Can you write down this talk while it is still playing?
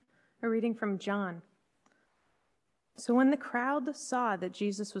A reading from John. So when the crowd saw that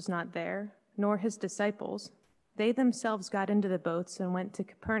Jesus was not there, nor his disciples, they themselves got into the boats and went to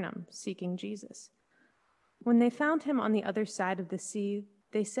Capernaum, seeking Jesus. When they found him on the other side of the sea,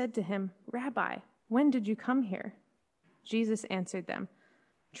 they said to him, "Rabbi, when did you come here?" Jesus answered them,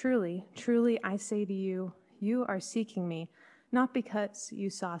 "Truly, truly, I say to you, you are seeking me, not because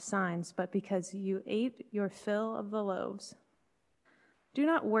you saw signs, but because you ate your fill of the loaves. Do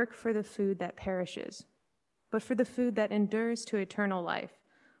not work for the food that perishes, but for the food that endures to eternal life,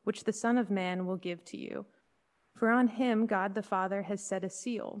 which the Son of Man will give to you. For on him God the Father has set a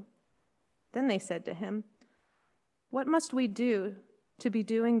seal." Then they said to him, "What must we do to be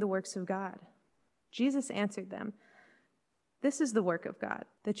doing the works of God?" Jesus answered them, "This is the work of God,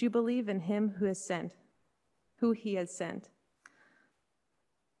 that you believe in him who he has sent."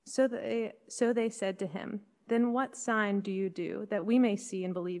 So they said to him, "Then what sign do you do, that we may see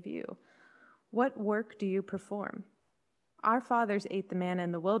and believe you? What work do you perform? Our fathers ate the manna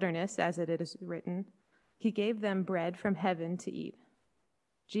in the wilderness, as it is written, 'He gave them bread from heaven to eat.'"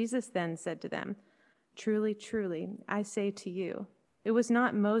 Jesus then said to them, "Truly, truly, I say to you, it was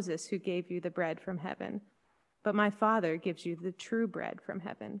not Moses who gave you the bread from heaven, but my Father gives you the true bread from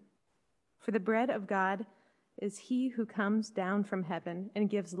heaven. For the bread of God is he who comes down from heaven and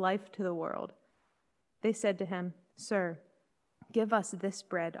gives life to the world." They said to him, "Sir, give us this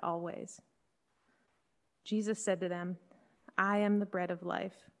bread always." Jesus said to them, "I am the bread of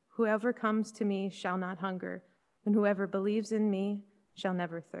life. Whoever comes to me shall not hunger, and whoever believes in me shall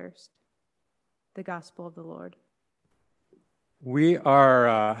never thirst." The Gospel of the Lord. We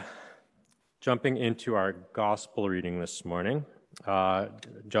are jumping into our Gospel reading this morning,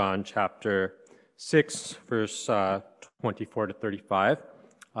 John chapter 6, verse 24 to 35.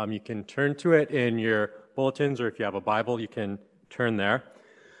 You can turn to it in your bulletins, or if you have a Bible, you can turn there.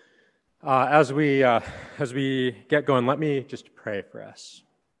 As we get going, let me just pray for us.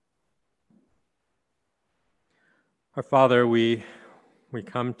 Our Father, we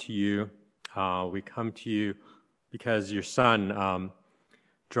come to you. We come to you because your Son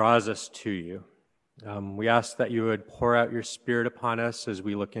draws us to you. We ask that you would pour out your Spirit upon us as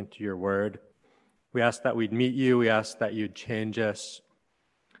we look into your word. We ask that we'd meet you. We ask that you'd change us.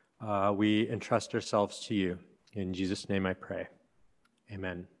 We entrust ourselves to you. In Jesus' name I pray.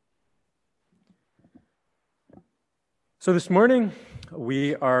 Amen. So this morning,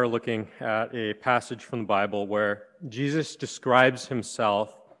 we are looking at a passage from the Bible where Jesus describes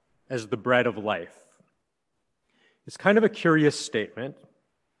himself as the bread of life. It's kind of a curious statement.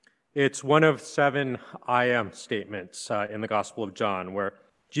 It's one of 7 I am statements in the Gospel of John, where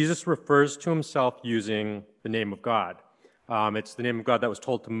Jesus refers to himself using the name of God. It's the name of God that was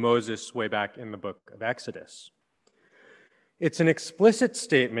told to Moses way back in the book of Exodus. It's an explicit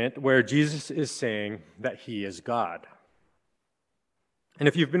statement where Jesus is saying that he is God. And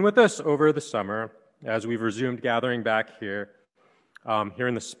if you've been with us over the summer, as we've resumed gathering back here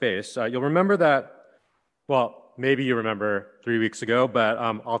in the space, you'll remember that, well, maybe you remember 3 weeks ago, but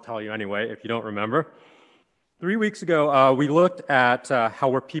I'll tell you anyway if you don't remember. 3 weeks ago, we looked at how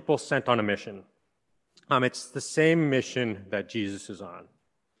we're people sent on a mission. It's the same mission that Jesus is on.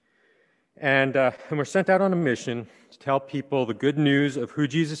 And we're sent out on a mission to tell people the good news of who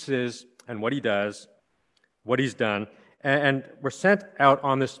Jesus is and what he does, what he's done. And we're sent out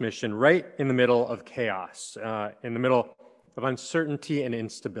on this mission right in the middle of chaos, in the middle of uncertainty and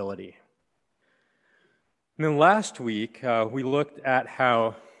instability. And then last week, we looked at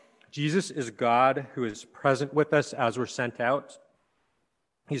how Jesus is God who is present with us as we're sent out.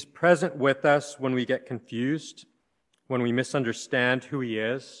 He's present with us when we get confused, when we misunderstand who he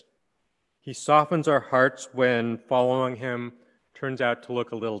is. He softens our hearts when following him turns out to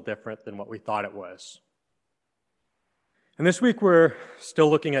look a little different than what we thought it was. And this week, we're still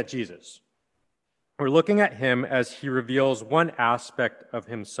looking at Jesus. We're looking at him as he reveals one aspect of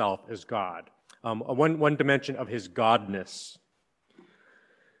himself as God, one dimension of his godness.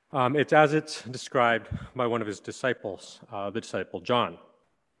 It's as it's described by one of his disciples, the disciple John.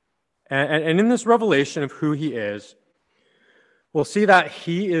 And in this revelation of who he is, we'll see that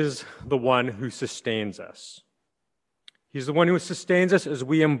he is the one who sustains us. He's the one who sustains us as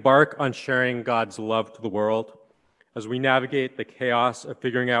we embark on sharing God's love to the world, as we navigate the chaos of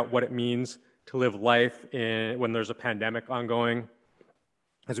figuring out what it means to live life when there's a pandemic ongoing,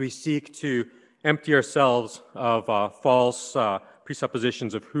 as we seek to empty ourselves of false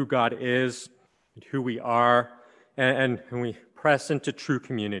presuppositions of who God is and who we are, and we press into true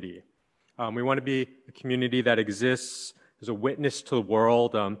community. We want to be a community that exists as a witness to the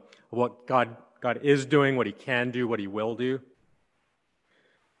world of what God is doing, what he can do, what he will do.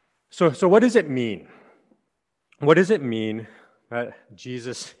 So what does it mean? What does it mean that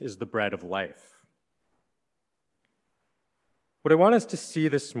Jesus is the bread of life? What I want us to see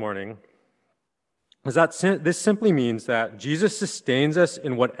this morning is that this simply means that Jesus sustains us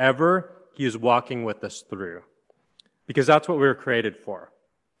in whatever he is walking with us through, because that's what we were created for.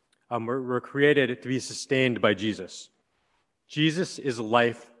 We're created to be sustained by Jesus. Jesus is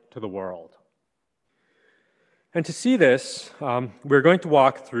life to the world. And to see this, we're going to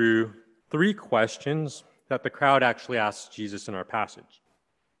walk through 3 questions that the crowd actually asks Jesus in our passage.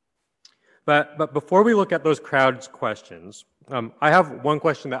 But before we look at those crowd's questions, I have one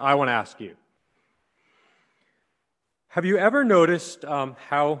question that I want to ask you. Have you ever noticed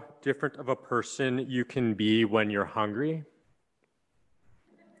how different of a person you can be when you're hungry?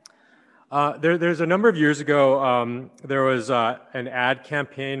 There's a number of years ago, there was an ad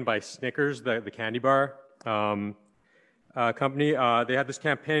campaign by Snickers, the candy bar company. They had this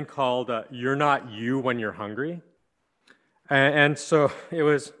campaign called "You're Not You When You're Hungry," and so it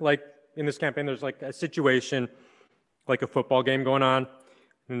was like in this campaign, there's like a situation, like a football game going on,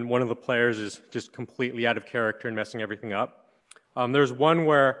 and one of the players is just completely out of character and messing everything up. There's one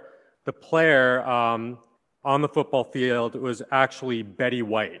where the player on the football field was actually Betty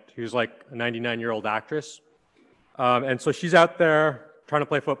White, who's like a 99-year-old actress. And so she's out there trying to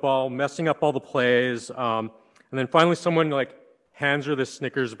play football, messing up all the plays. And then finally someone like hands her this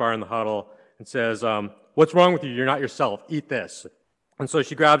Snickers bar in the huddle and says, "What's wrong with you? You're not yourself. Eat this." And so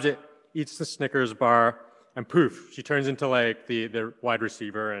she grabs it, eats the Snickers bar, and poof, she turns into like the wide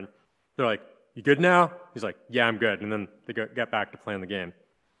receiver. And they're like, "You good now?" He's like, "Yeah, I'm good." And then they get back to playing the game.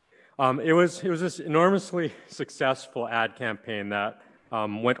 It was this enormously successful ad campaign that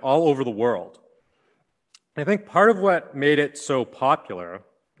went all over the world. I think part of what made it so popular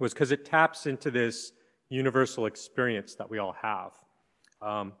was because it taps into this universal experience that we all have,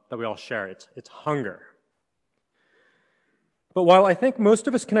 that we all share. It's hunger. But while I think most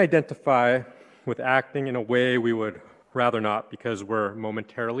of us can identify with acting in a way we would rather not because we're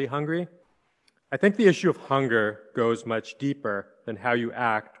momentarily hungry, I think the issue of hunger goes much deeper than how you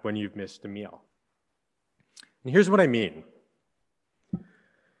act when you've missed a meal. And here's what I mean.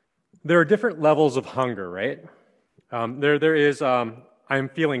 There are different levels of hunger, right? There is, I'm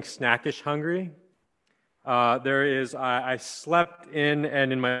feeling snackish hungry. There is, I slept in,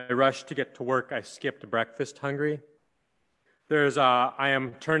 and in my rush to get to work, I skipped breakfast hungry. There's, I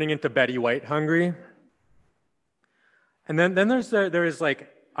am turning into Betty White hungry. And then there is like,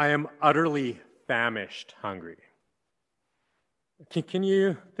 I am utterly famished hungry. Can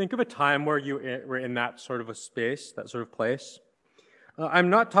you think of a time where you were in that sort of a space, that sort of place? I'm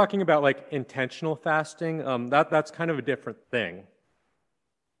not talking about like intentional fasting. That's kind of a different thing.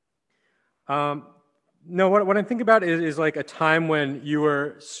 No, what I'm thinking about is like a time when you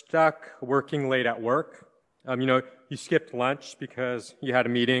were stuck working late at work. You skipped lunch because you had a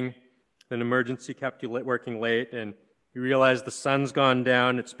meeting, an emergency kept you working late, and you realize the sun's gone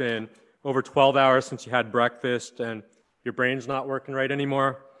down. It's been over 12 hours since you had breakfast, and your brain's not working right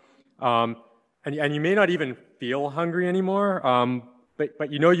anymore. And you may not even feel hungry anymore,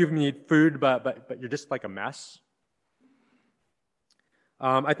 but you know you need food, but you're just like a mess.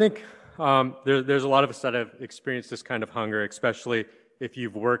 I think there's a lot of us that have experienced this kind of hunger, especially if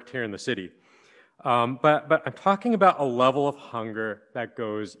you've worked here in the city. But I'm talking about a level of hunger that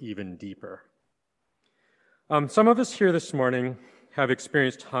goes even deeper. Some of us here this morning have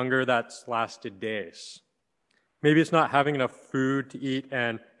experienced hunger that's lasted days. Maybe it's not having enough food to eat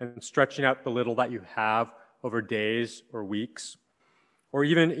and stretching out the little that you have over days or weeks, or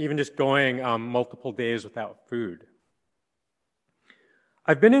even just going multiple days without food.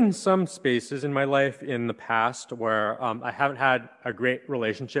 I've been in some spaces in my life in the past where I haven't had a great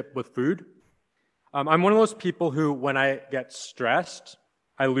relationship with food. I'm one of those people who, when I get stressed,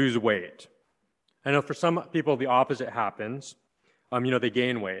 I lose weight. I know for some people the opposite happens. They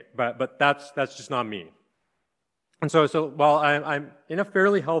gain weight, but that's just not me. And so while I'm in a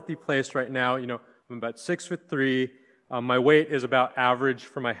fairly healthy place right now, I'm about 6'3". My weight is about average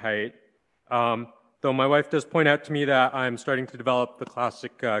for my height. Though my wife does point out to me that I'm starting to develop the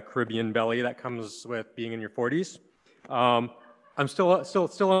classic Caribbean belly that comes with being in your 40s. I'm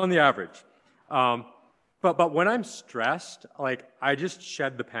still on the average. But when I'm stressed, I just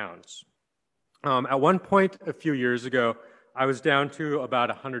shed the pounds. At one point a few years ago, I was down to about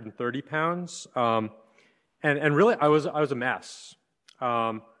 130 pounds, and really I was a mess.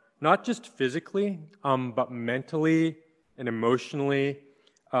 Not just physically, but mentally and emotionally,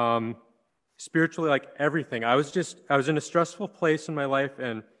 spiritually, like everything. I was in a stressful place in my life,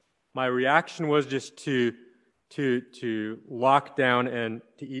 and my reaction was just to to lock down and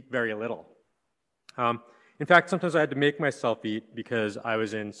to eat very little. In fact, sometimes I had to make myself eat because I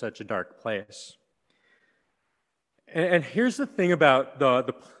was in such a dark place. And here's the thing about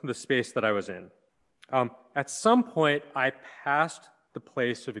the space that I was in. At some point, I passed the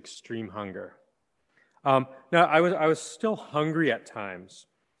place of extreme hunger. Now, I was still hungry at times,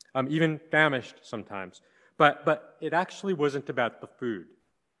 even famished sometimes, but it actually wasn't about the food.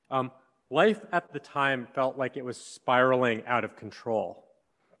 Life at the time felt like it was spiraling out of control.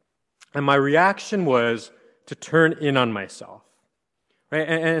 And my reaction was to turn in on myself. Right?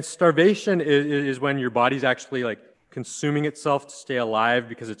 And starvation is when your body's actually like consuming itself to stay alive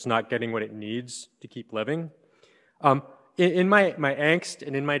because it's not getting what it needs to keep living. In my angst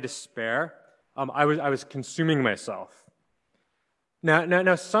and in my despair, I was consuming myself.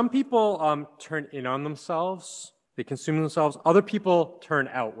 Now, some people turn in on themselves. They consume themselves. Other people turn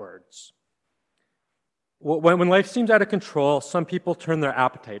outwards. When life seems out of control, some people turn their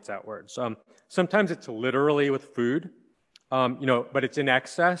appetites outwards. Sometimes it's literally with food, but it's in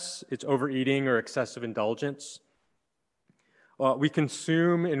excess. It's overeating or excessive indulgence. We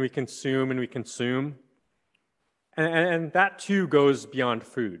consume and we consume and we consume. And that too goes beyond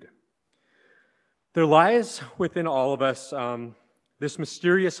food. There lies within all of us this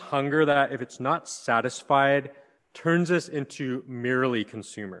mysterious hunger that, if it's not satisfied, turns us into merely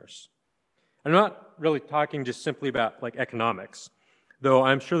consumers. I'm not really talking just simply about like economics, though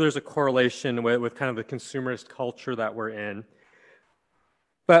I'm sure there's a correlation with kind of the consumerist culture that we're in.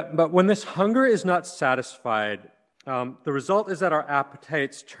 But when this hunger is not satisfied, the result is that our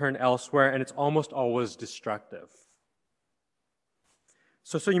appetites turn elsewhere, and it's almost always destructive.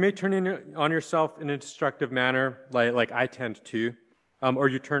 So you may turn in on yourself in a destructive manner, like I tend to, or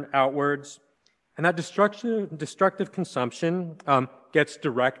you turn outwards, and that destructive consumption gets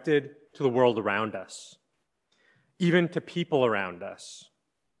directed to the world around us, even to people around us.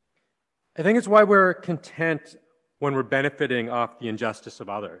 I think it's why we're content when we're benefiting off the injustice of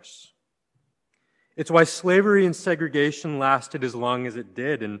others. It's why slavery and segregation lasted as long as it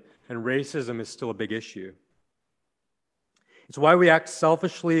did, and racism is still a big issue. It's why we act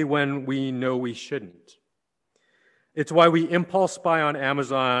selfishly when we know we shouldn't. It's why we impulse buy on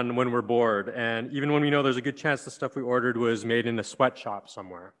Amazon when we're bored, and even when we know there's a good chance the stuff we ordered was made in a sweatshop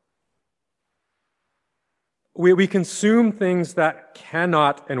somewhere. We consume things that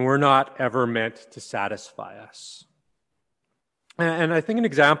cannot and were not ever meant to satisfy us. And I think an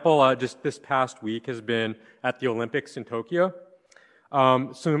example just this past week has been at the Olympics in Tokyo.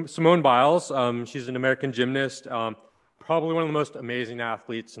 Simone Biles, she's an American gymnast, probably one of the most amazing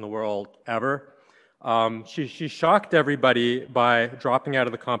athletes in the world ever. She shocked everybody by dropping out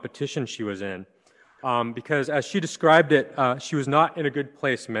of the competition she was in because, as she described it, she was not in a good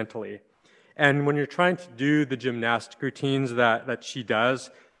place mentally. And when you're trying to do the gymnastic routines that she does,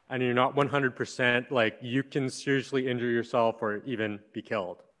 and you're not 100%, like, you can seriously injure yourself or even be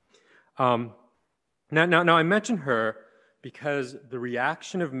killed. Now, I mention her because the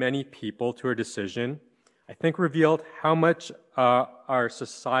reaction of many people to her decision, I think, revealed how much our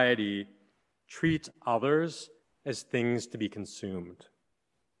society treats others as things to be consumed.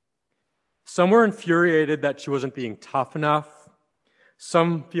 Some were infuriated that she wasn't being tough enough.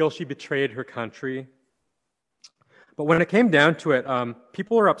 Some feel she betrayed her country. But when it came down to it,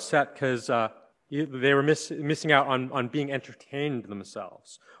 people were upset because they were missing out on being entertained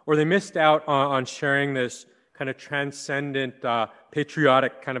themselves, or they missed out on sharing this kind of transcendent,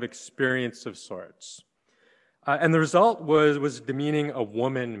 patriotic kind of experience of sorts. And the result was demeaning a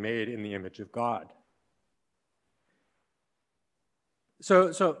woman made in the image of God.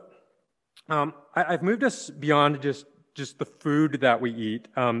 So I've moved us beyond just the food that we eat,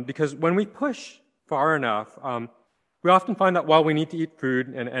 because when we push far enough, we often find that while we need to eat food,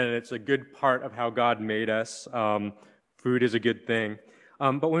 and it's a good part of how God made us, food is a good thing,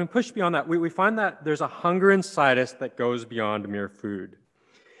 but when we push beyond that, we find that there's a hunger inside us that goes beyond mere food.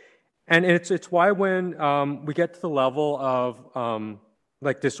 And it's why when we get to the level of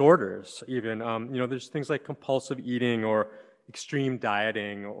like disorders, even, there's things like compulsive eating or extreme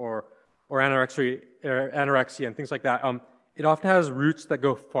dieting or anorexia and things like that, it often has roots that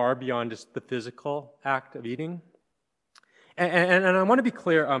go far beyond just the physical act of eating. And I want to be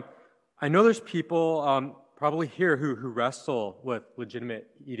clear, I know there's people probably here who wrestle with legitimate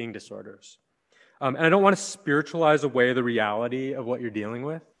eating disorders. And I don't want to spiritualize away the reality of what you're dealing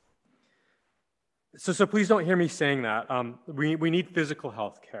with. So please don't hear me saying that. We need physical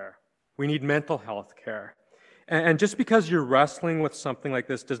health care. We need mental health care. And just because you're wrestling with something like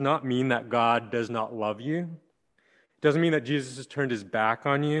this does not mean that God does not love you. It doesn't mean that Jesus has turned his back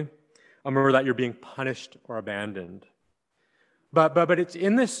on you. or that you're being punished or abandoned. But it's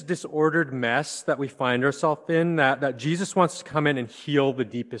in this disordered mess that we find ourselves in that Jesus wants to come in and heal the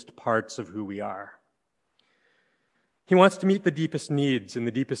deepest parts of who we are. He wants to meet the deepest needs and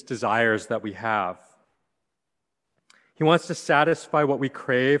the deepest desires that we have. He wants to satisfy what we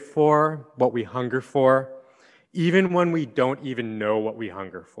crave for, what we hunger for, even when we don't even know what we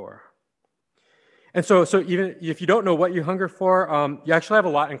hunger for. And so even if you don't know what you hunger for, you actually have a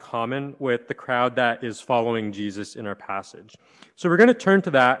lot in common with the crowd that is following Jesus in our passage. So we're going to turn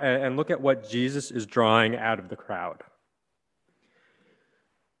to that and look at what Jesus is drawing out of the crowd.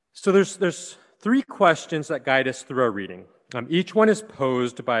 So there's three questions that guide us through our reading. Each one is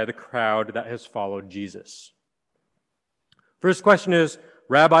posed by the crowd that has followed Jesus. First question is,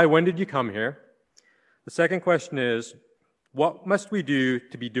 Rabbi, when did you come here? The second question is, what must we do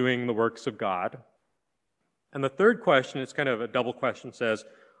to be doing the works of God? And the third question, it's kind of a double question, says,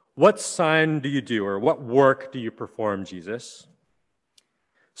 what sign do you do, or what work do you perform, Jesus?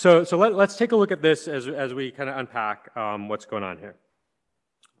 So let's take a look at this as we kind of unpack what's going on here.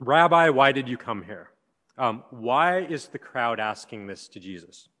 Rabbi, why did you come here? Why is the crowd asking this to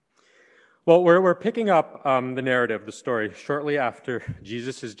Jesus? Well, we're picking up the narrative, the story, shortly after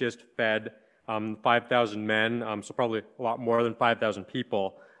Jesus has just fed 5,000 men, so probably a lot more than 5,000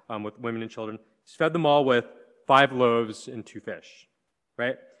 people with women and children. He's fed them all with 5 loaves and 2 fish,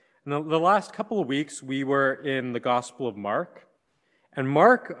 right? And the last couple of weeks, we were in the Gospel of Mark. And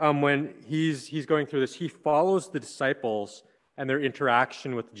Mark, when he's going through this, he follows the disciples and their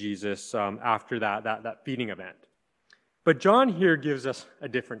interaction with Jesus after that feeding event. But John here gives us a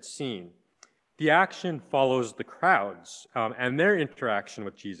different scene. The action follows the crowds and their interaction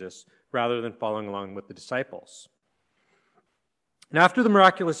with Jesus rather than following along with the disciples. And after the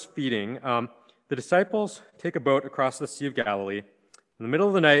miraculous feeding, the disciples take a boat across the Sea of Galilee. In the middle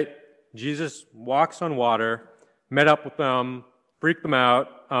of the night, Jesus walks on water, met up with them, freaked them out,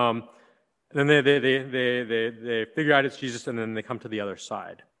 and then they figure out it's Jesus, and then they come to the other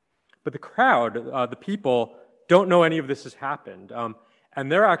side. But the crowd, the people, don't know any of this has happened,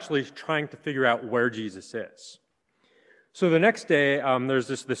 and they're actually trying to figure out where Jesus is. So the next day, there's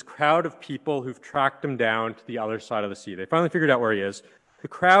this crowd of people who've tracked him down to the other side of the sea. They finally figured out where he is. The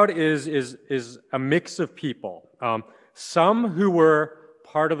crowd is a mix of people. Some who were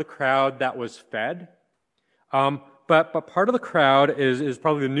part of the crowd that was fed, but part of the crowd is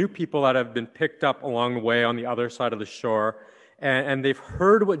probably the new people that have been picked up along the way on the other side of the shore, and they've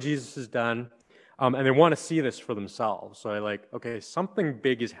heard what Jesus has done, and they want to see this for themselves. So they're like, okay, something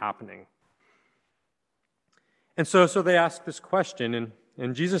big is happening. And so they ask this question,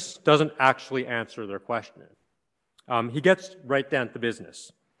 and Jesus doesn't actually answer their question. He gets right down to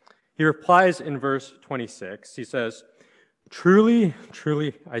business. He replies in verse 26. He says, "Truly,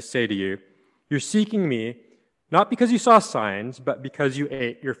 truly, I say to you, you're seeking me, not because you saw signs, but because you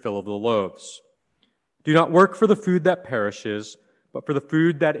ate your fill of the loaves. Do not work for the food that perishes, but for the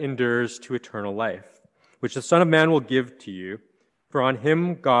food that endures to eternal life, which the Son of Man will give to you, for on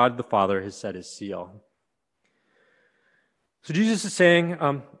him God the Father has set his seal." So Jesus is saying,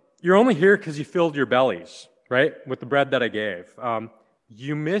 you're only here because you filled your bellies, right, with the bread that I gave.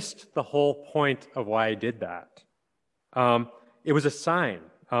 You missed the whole point of why I did that. It was a sign.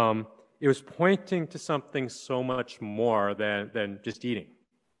 It was pointing to something so much more than just eating.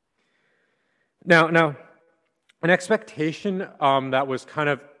 Now, an expectation that was kind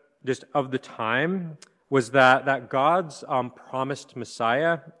of just of the time was that God's promised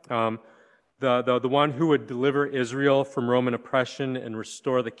Messiah, the one who would deliver Israel from Roman oppression and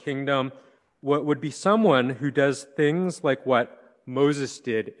restore the kingdom, would be someone who does things like what Moses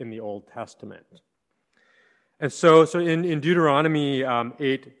did in the Old Testament. And so in Deuteronomy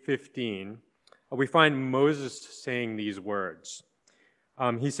 8:15, we find Moses saying these words.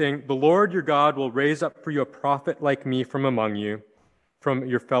 He's saying, "The Lord your God will raise up for you a prophet like me from among you, from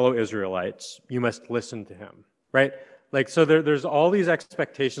your fellow Israelites. You must listen to him." Right? Like, so there's all these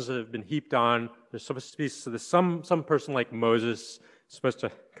expectations that have been heaped on. There's supposed to be some person like Moses supposed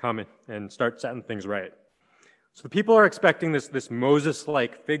to come and start setting things right. So the people are expecting this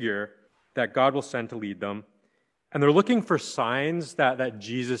Moses-like figure that God will send to lead them. And they're looking for signs that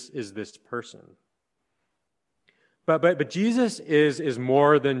Jesus is this person. But Jesus is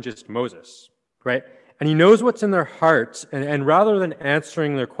more than just Moses, right? And he knows what's in their hearts, and rather than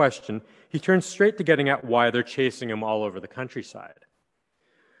answering their question, he turns straight to getting at why they're chasing him all over the countryside.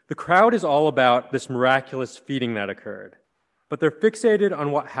 The crowd is all about this miraculous feeding that occurred, but they're fixated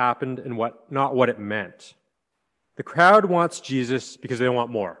on what happened and not what it meant. The crowd wants Jesus because they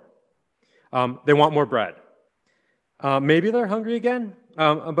want more. They want more bread. Maybe they're hungry again.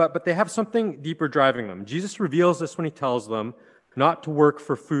 but they have something deeper driving them. Jesus reveals this when he tells them not to work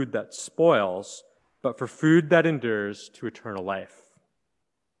for food that spoils, but for food that endures to eternal life.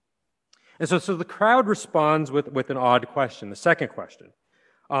 And so the crowd responds with an odd question, the second question.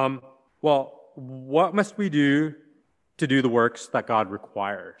 Well, what must we do to do the works that God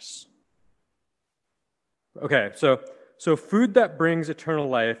requires? Okay, so food that brings eternal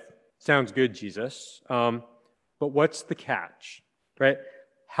life sounds good, Jesus. But what's the catch, right?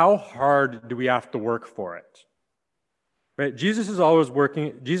 How hard do we have to work for it? Right? Jesus is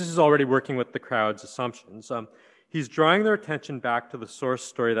already working with the crowd's assumptions. He's drawing their attention back to the source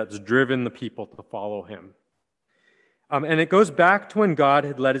story that's driven the people to follow him. And it goes back to when God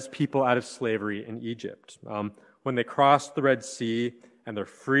had led his people out of slavery in Egypt, when they crossed the Red Sea and they're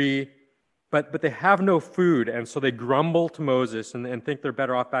free, but they have no food, and so they grumble to Moses and think they're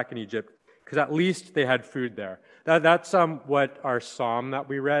better off back in Egypt because at least they had food there. That's what our psalm that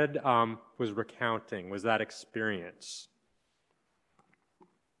we read was recounting, was that experience.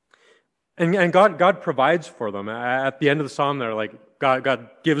 And God provides for them. At the end of the psalm, they're like, God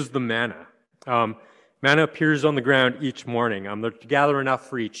gives them manna. Manna appears on the ground each morning. They're to gather enough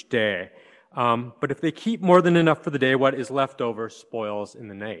for each day. But if they keep more than enough for the day, what is left over spoils in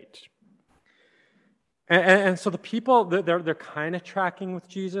the night. And so the people, they're kind of tracking with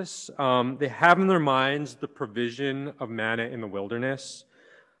Jesus. They have in their minds the provision of manna in the wilderness.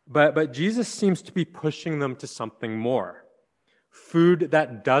 But Jesus seems to be pushing them to something more. Food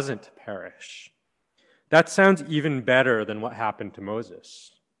that doesn't perish. That sounds even better than what happened to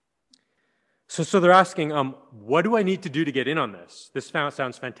Moses. So they're asking, what do I need to do to get in on this? This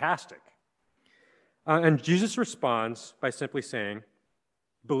sounds fantastic. And Jesus responds by simply saying,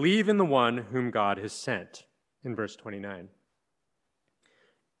 believe in the one whom God has sent, in verse 29.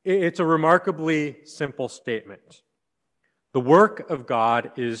 It's a remarkably simple statement. The work of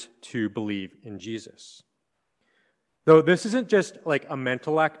God is to believe in Jesus. Though this isn't just like a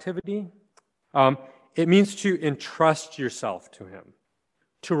mental activity, it means to entrust yourself to him,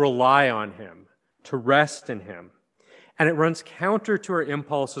 to rely on him, to rest in him. And it runs counter to our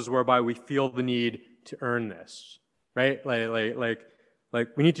impulses whereby we feel the need to earn this, right? Like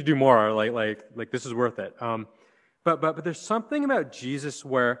we need to do more, like this is worth it. But there's something about Jesus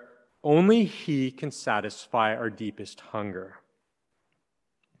where only he can satisfy our deepest hunger.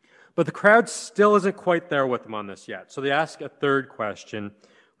 But the crowd still isn't quite there with him on this yet. So they ask a third question,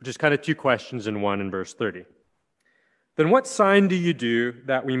 which is kind of two questions in one in verse 30. Then what sign do you do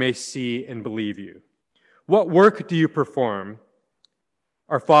that we may see and believe you? What work do you perform?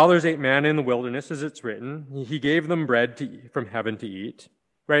 Our fathers ate manna in the wilderness, as it's written. He gave them bread from heaven to eat.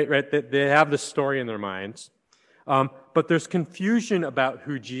 Right? They have the story in their minds. But there's confusion about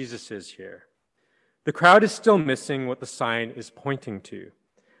who Jesus is here. The crowd is still missing what the sign is pointing to.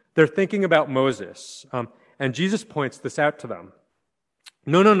 They're thinking about Moses, and Jesus points this out to them.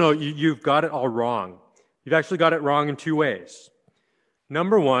 No, you've got it all wrong. You've actually got it wrong in two ways.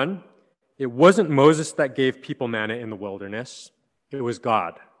 Number one, it wasn't Moses that gave people manna in the wilderness. It was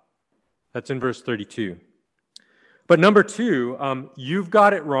God. That's in verse 32. But number two, you've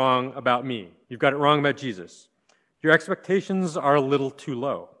got it wrong about me. You've got it wrong about Jesus. Your expectations are a little too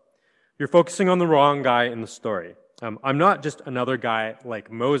low. You're focusing on the wrong guy in the story. I'm not just another guy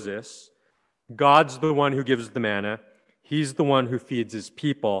like Moses. God's the one who gives the manna. He's the one who feeds his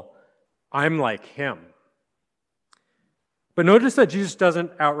people. I'm like him. But notice that Jesus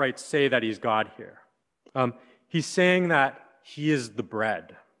doesn't outright say that he's God here. He's saying that he is the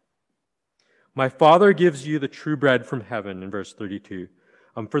bread. My Father gives you the true bread from heaven, in verse 32.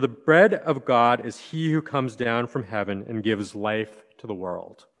 For the bread of God is he who comes down from heaven and gives life to the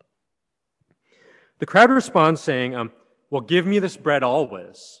world. The crowd responds saying, well, give me this bread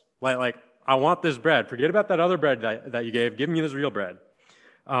always. Like I want this bread. Forget about that other bread that you gave. Give me this real bread.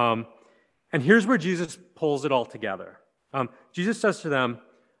 And here's where Jesus pulls it all together. Jesus says to them,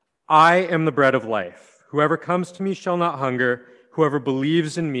 I am the bread of life. Whoever comes to me shall not hunger. Whoever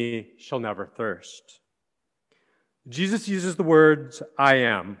believes in me shall never thirst. Jesus uses the words, I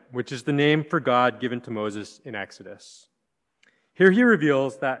am, which is the name for God given to Moses in Exodus. Here he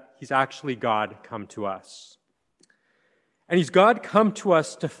reveals that he's actually God come to us. And he's God come to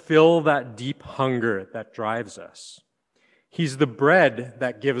us to fill that deep hunger that drives us. He's the bread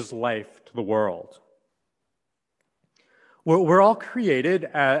that gives life to the world. We're all created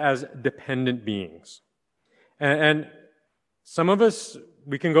as dependent beings. And some of us,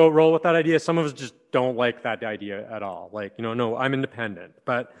 we can go roll with that idea. Some of us just don't like that idea at all. Like, no, I'm independent.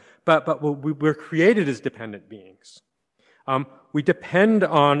 But we're created as dependent beings. We depend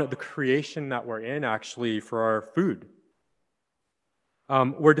on the creation that we're in, actually, for our food.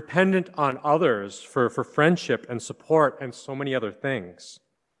 We're dependent on others for friendship and support and so many other things.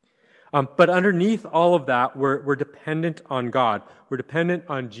 But underneath all of that, we're dependent on God. We're dependent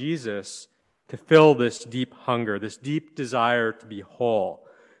on Jesus to fill this deep hunger, this deep desire to be whole,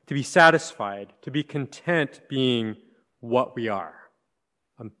 to be satisfied, to be content being what we are.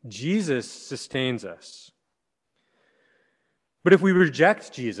 Jesus sustains us. But if we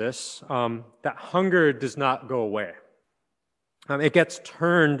reject Jesus, that hunger does not go away. It gets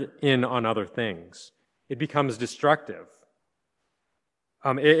turned in on other things. It becomes destructive.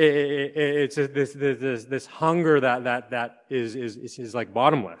 It's this hunger that is like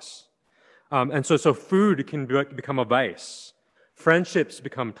bottomless. And so food can become a vice. Friendships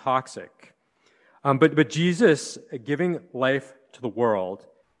become toxic. But Jesus, giving life to the world,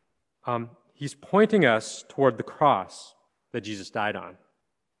 he's pointing us toward the cross that Jesus died on.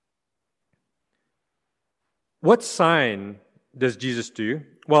 What sign does Jesus do?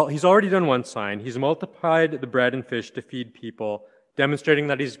 Well, he's already done one sign. He's multiplied the bread and fish to feed people, demonstrating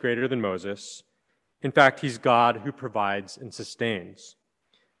that he's greater than Moses. In fact, he's God who provides and sustains.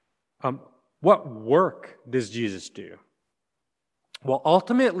 What work does Jesus do? Well,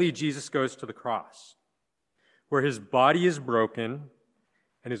 ultimately, Jesus goes to the cross, where his body is broken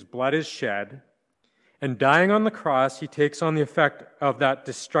and his blood is shed. And dying on the cross, he takes on the effect of that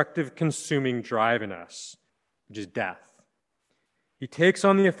destructive, consuming drive in us, which is death. He takes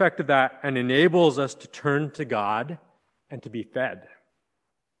on the effect of that and enables us to turn to God and to be fed.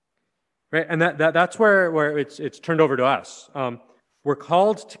 Right? And that's where it's turned over to us. We're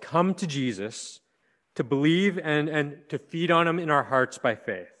called to come to Jesus, to believe and to feed on him in our hearts by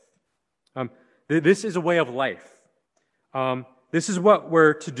faith. This is a way of life. This is what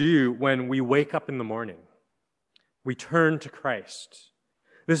we're to do when we wake up in the morning. We turn to Christ.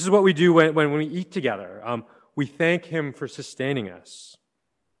 This is what we do when we eat together. We thank him for sustaining us.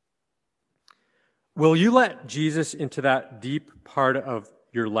 Will you let Jesus into that deep part of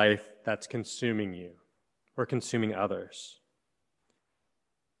your life that's consuming you or consuming others?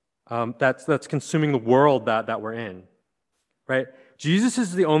 That's consuming the world that we're in, right? Jesus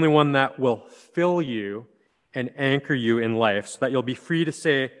is the only one that will fill you and anchor you in life so that you'll be free to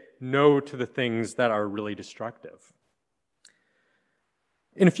say no to the things that are really destructive.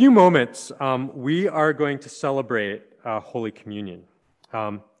 In a few moments, we are going to celebrate Holy Communion,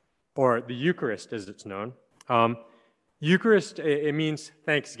 or the Eucharist as it's known. Eucharist, it means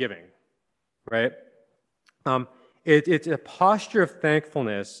thanksgiving, right? It's a posture of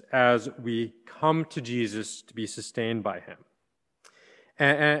thankfulness as we come to Jesus to be sustained by him.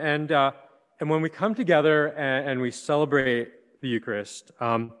 And when we come together and we celebrate the Eucharist,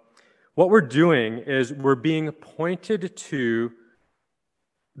 what we're doing is we're being pointed to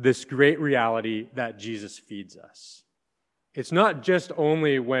this great reality that Jesus feeds us. It's not just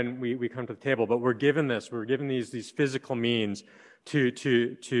only when we come to the table, but we're given these physical means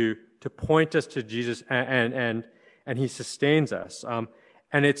to point us to Jesus, and he sustains us.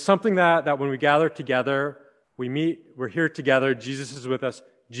 And it's something that when we gather together, we meet, we're here together, Jesus is with us,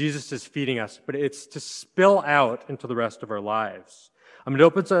 Jesus is feeding us, but it's to spill out into the rest of our lives. It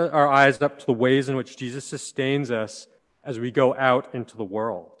opens our eyes up to the ways in which Jesus sustains us as we go out into the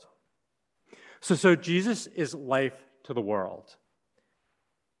world. So Jesus is life to the world.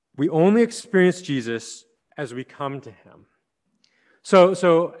 We only experience Jesus as we come to him.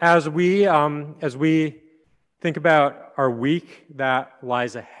 So as we think about our week that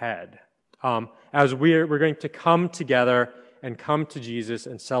lies ahead, as we're going to come together and come to Jesus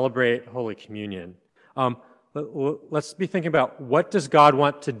and celebrate Holy Communion, let's be thinking about what does God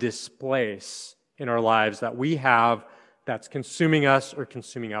want to displace in our lives that we have that's consuming us or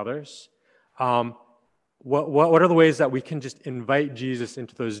consuming others? What are the ways that we can just invite Jesus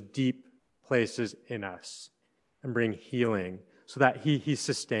into those deep places in us and bring healing so that he's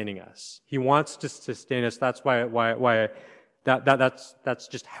sustaining us? He wants to sustain us. That's that's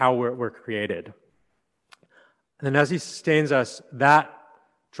just how we're created. And then as he sustains us, that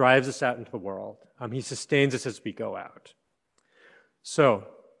drives us out into the world. He sustains us as we go out. So,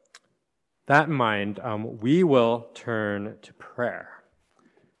 that in mind, we will turn to prayer.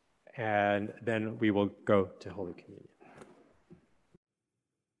 And then we will go to Holy Communion.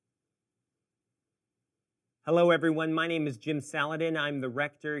 Hello, everyone. My name is Jim Saladin. I'm the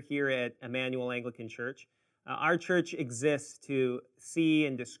rector here at Emmanuel Anglican Church. Our church exists to see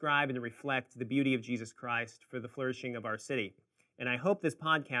and describe and to reflect the beauty of Jesus Christ for the flourishing of our city. And I hope this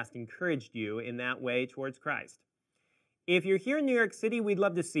podcast encouraged you in that way towards Christ. If you're here in New York City, we'd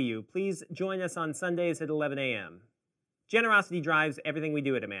love to see you. Please join us on Sundays at 11 a.m. Generosity drives everything we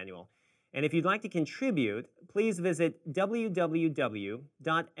do at Emmanuel. And if you'd like to contribute, please visit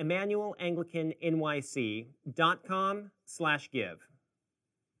www.emmanuelanglicannyc.com/give.